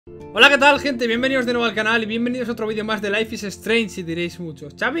Hola, ¿qué tal, gente? Bienvenidos de nuevo al canal y bienvenidos a otro vídeo más de Life is Strange. Y diréis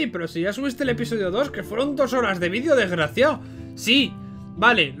muchos: Xavi, pero si ya subiste el episodio 2, que fueron 2 horas de vídeo, desgraciado. Sí,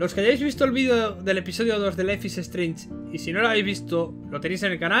 vale, los que hayáis visto el vídeo del episodio 2 de Life is Strange, y si no lo habéis visto, lo tenéis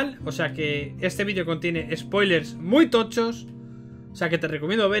en el canal. O sea que este vídeo contiene spoilers muy tochos, o sea que te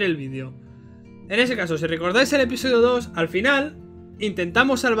recomiendo ver el vídeo. En ese caso, si recordáis el episodio 2, al final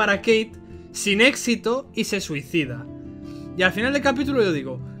intentamos salvar a Kate sin éxito y se suicida. Y al final del capítulo yo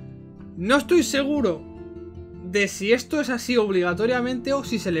digo: no estoy seguro de si esto es así obligatoriamente o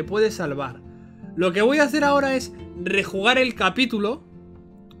si se le puede salvar. Lo que voy a hacer ahora es rejugar el capítulo.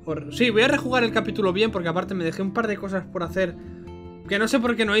 Sí, voy a rejugar el capítulo bien, porque aparte me dejé un par de cosas por hacer que no sé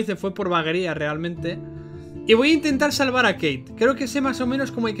por qué no hice, fue por vaguería realmente. Y voy a intentar salvar a Kate. Creo que sé más o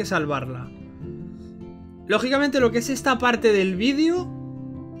menos cómo hay que salvarla. Lógicamente lo que es esta parte del vídeo,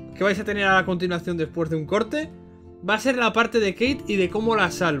 que vais a tener a la continuación después de un corte, va a ser la parte de Kate y de cómo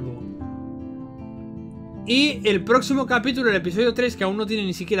la salvo. Y el próximo capítulo, el episodio 3, que aún no tiene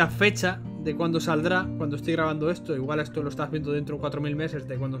ni siquiera fecha de cuándo saldrá, cuando estoy grabando esto. Igual esto lo estás viendo dentro de 4000 meses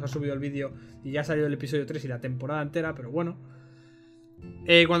de cuando se ha subido el vídeo y ya ha salido el episodio 3 y la temporada entera, pero bueno.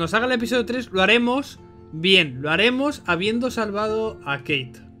 Cuando salga el episodio 3 lo haremos bien, lo haremos habiendo salvado a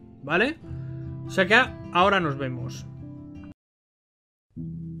Kate, ¿vale? O sea que ahora nos vemos.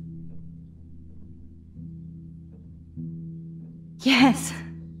 Yes.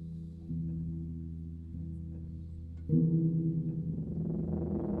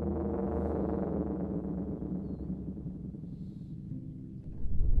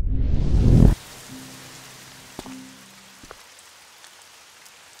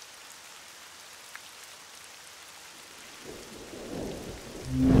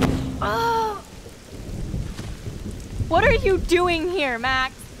 Oh! What are you doing here,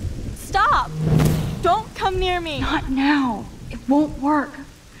 Max? Stop! Don't come near me! Not now. It won't work.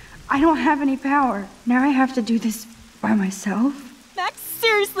 I don't have any power. Now I have to do this by myself. Max,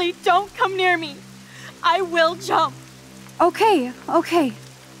 seriously, don't come near me! I will jump! Okay.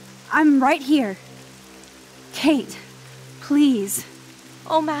 I'm right here. Kate, please.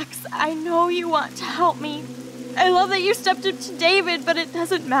 Oh, Max, I know you want to help me. I love that you stepped up to David, but it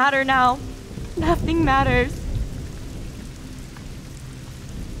doesn't matter now. Nothing matters.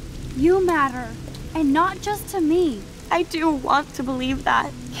 You matter, and not just to me. I do want to believe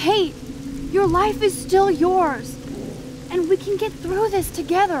that. Kate, your life is still yours, and we can get through this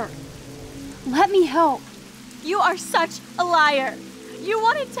together. Let me help. You are such a liar. You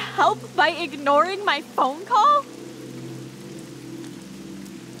wanted to help by ignoring my phone call?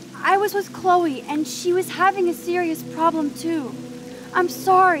 I was with Chloe, and she was having a serious problem too. I'm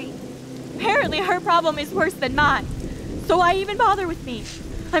sorry. Apparently her problem is worse than mine. So why even bother with me?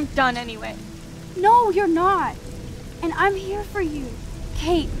 I'm done anyway. No, you're not. And I'm here for you.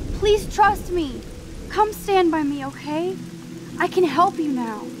 Kate, please trust me. Come stand by me, okay? I can help you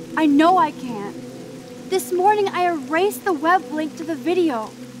now. I know I can. This morning I erased the web link to the video.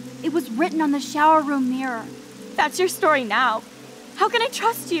 It was written on the shower room mirror. That's your story now. How can I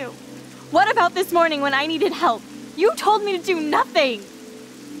trust you? What about this morning when I needed help? You told me to do nothing.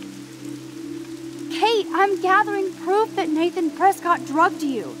 Kate, I'm gathering proof that Nathan Prescott drugged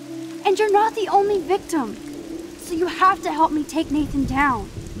you. And you're not the only victim. So you have to help me take Nathan down.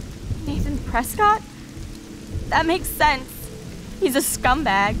 Nathan Prescott? That makes sense. He's a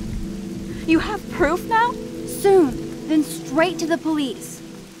scumbag. You have proof now? Soon, then straight to the police.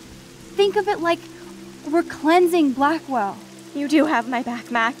 Think of it like we're cleansing Blackwell. You do have my back,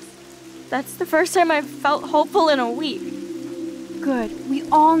 Max. That's the first time I've felt hopeful in a week. Good. We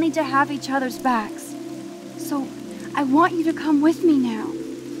all need to have each other's backs. So, I want you to come with me now.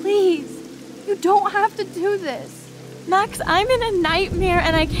 Please. You don't have to do this. Max, I'm in a nightmare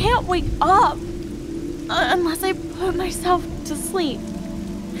and I can't wake up. Unless I put myself to sleep.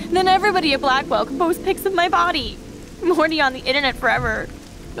 Then everybody at Blackwell can post pics of my body. I'm already on the internet forever.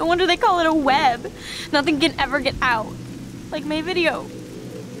 No wonder they call it a web. Nothing can ever get out. Like my video.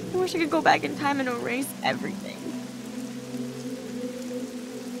 I wish I could go back in time and erase everything.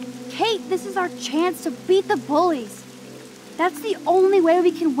 Kate, this is our chance to beat the bullies. That's the only way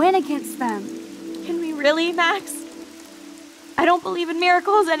we can win against them. Can we really, Max? I don't believe in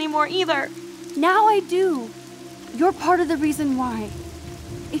miracles anymore either. Now I do. You're part of the reason why.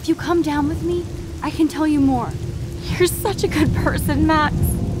 If you come down with me, I can tell you more. You're such a good person, Max.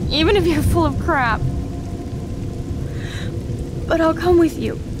 Even if you're full of crap. But I'll come with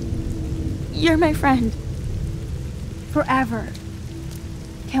you. You're my friend. Forever.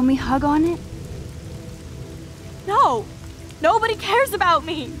 Can we hug on it? No! Nobody cares about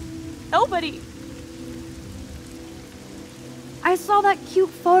me! Nobody! I saw that cute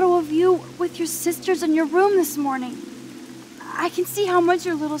photo of you with your sisters in your room this morning. I can see how much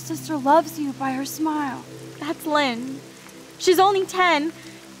your little sister loves you by her smile. That's Lynn. She's only 10.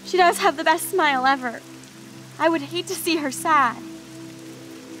 She does have the best smile ever. I would hate to see her sad.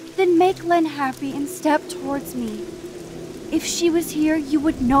 Then make Lynn happy and step towards me. If she was here, you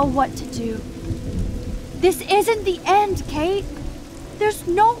would know what to do. This isn't the end, Kate. There's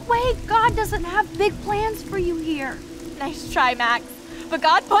no way God doesn't have big plans for you here. Nice try, Max. But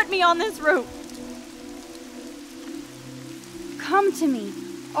God put me on this route. Come to me,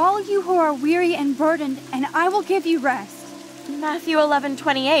 all you who are weary and burdened, and I will give you rest. Matthew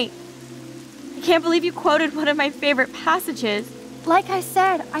 11:28. I can't believe you quoted one of my favorite passages. Like I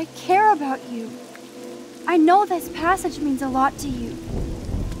said, I care about you. I know this passage means a lot to you.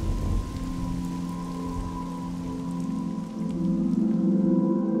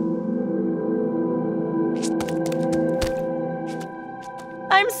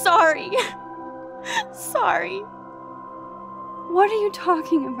 I'm sorry. Sorry. What are you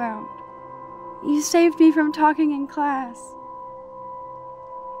talking about? You saved me from talking in class.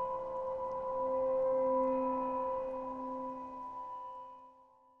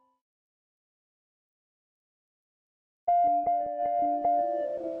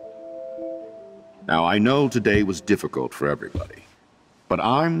 Now, I know today was difficult for everybody, but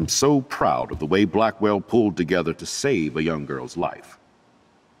I'm so proud of the way Blackwell pulled together to save a young girl's life.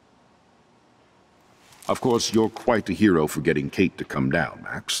 Of course, you're quite a hero for getting Kate to come down,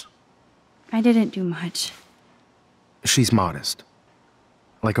 Max. I didn't do much. She's modest.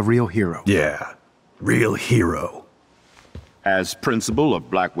 Like a real hero. Yeah, real hero. As principal of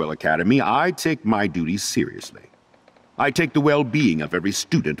Blackwell Academy, I take my duties seriously. I take the well-being of every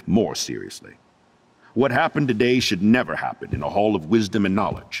student more seriously. What happened today should never happen in a hall of wisdom and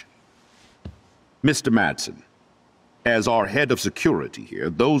knowledge. Mr. Madsen, as our head of security here,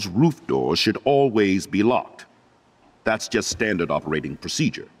 those roof doors should always be locked. That's just standard operating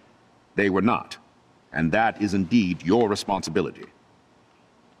procedure. They were not, and that is indeed your responsibility.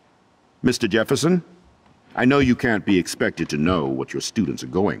 Mr. Jefferson, I know you can't be expected to know what your students are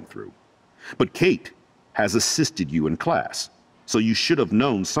going through, but Kate has assisted you in class, so you should have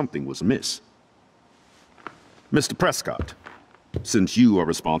known something was amiss. Mr. Prescott, since you are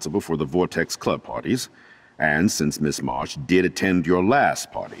responsible for the Vortex Club parties, and since Miss Marsh did attend your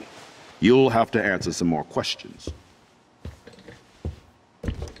last party, you'll have to answer some more questions.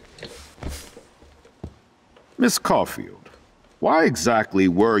 Miss Caulfield, why exactly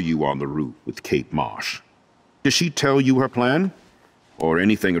were you on the route with Kate Marsh? Did she tell you her plan? Or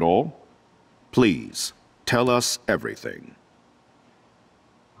anything at all? Please, tell us everything.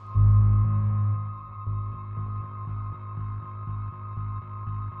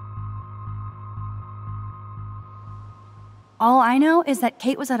 All I know is that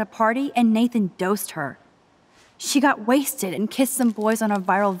Kate was at a party and Nathan dosed her. She got wasted and kissed some boys on a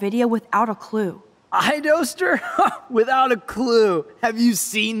viral video without a clue. I dosed her? Without a clue. Have you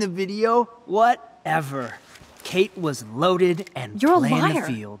seen the video? Whatever. Kate was loaded and You're a playing liar.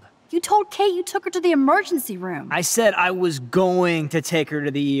 the field. You told Kate you took her to the emergency room. I said I was going to take her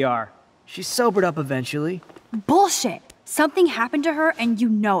to the ER. She sobered up eventually. Bullshit. Something happened to her and you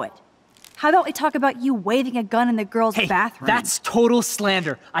know it. How about we talk about you waving a gun in the girls' Hey, bathroom? that's total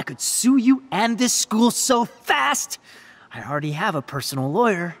slander. I could sue you and this school so fast. I already have a personal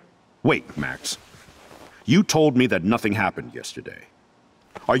lawyer. Wait, Max. You told me that nothing happened yesterday.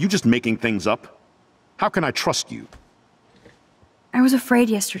 Are you just making things up? How can I trust you? I was afraid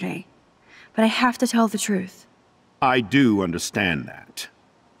yesterday, but I have to tell the truth. I do understand that.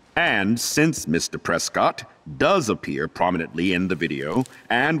 And since Mr. Prescott does appear prominently in the video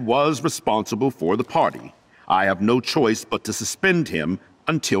and was responsible for the party, I have no choice but to suspend him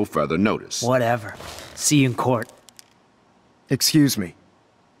until further notice. Whatever. See you in court. Excuse me.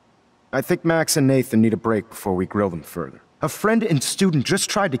 I think Max and Nathan need a break before we grill them further. A friend and student just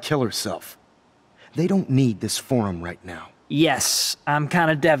tried to kill herself. They don't need this forum right now. Yes, I'm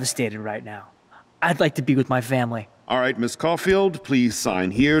kind of devastated right now. I'd like to be with my family. All right, Miss Caulfield, please sign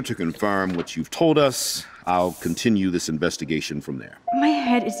here to confirm what you've told us. I'll continue this investigation from there. My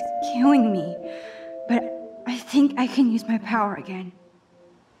head is killing me, but I think I can use my power again.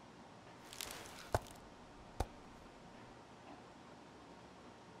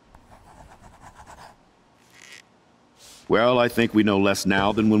 Well, I think we know less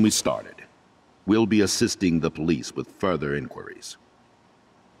now than when we started. We'll be assisting the police with further inquiries.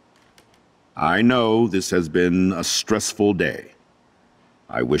 I know this has been a stressful day.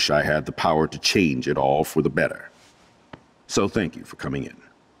 I wish I had the power to change it all for the better. So thank you for coming in.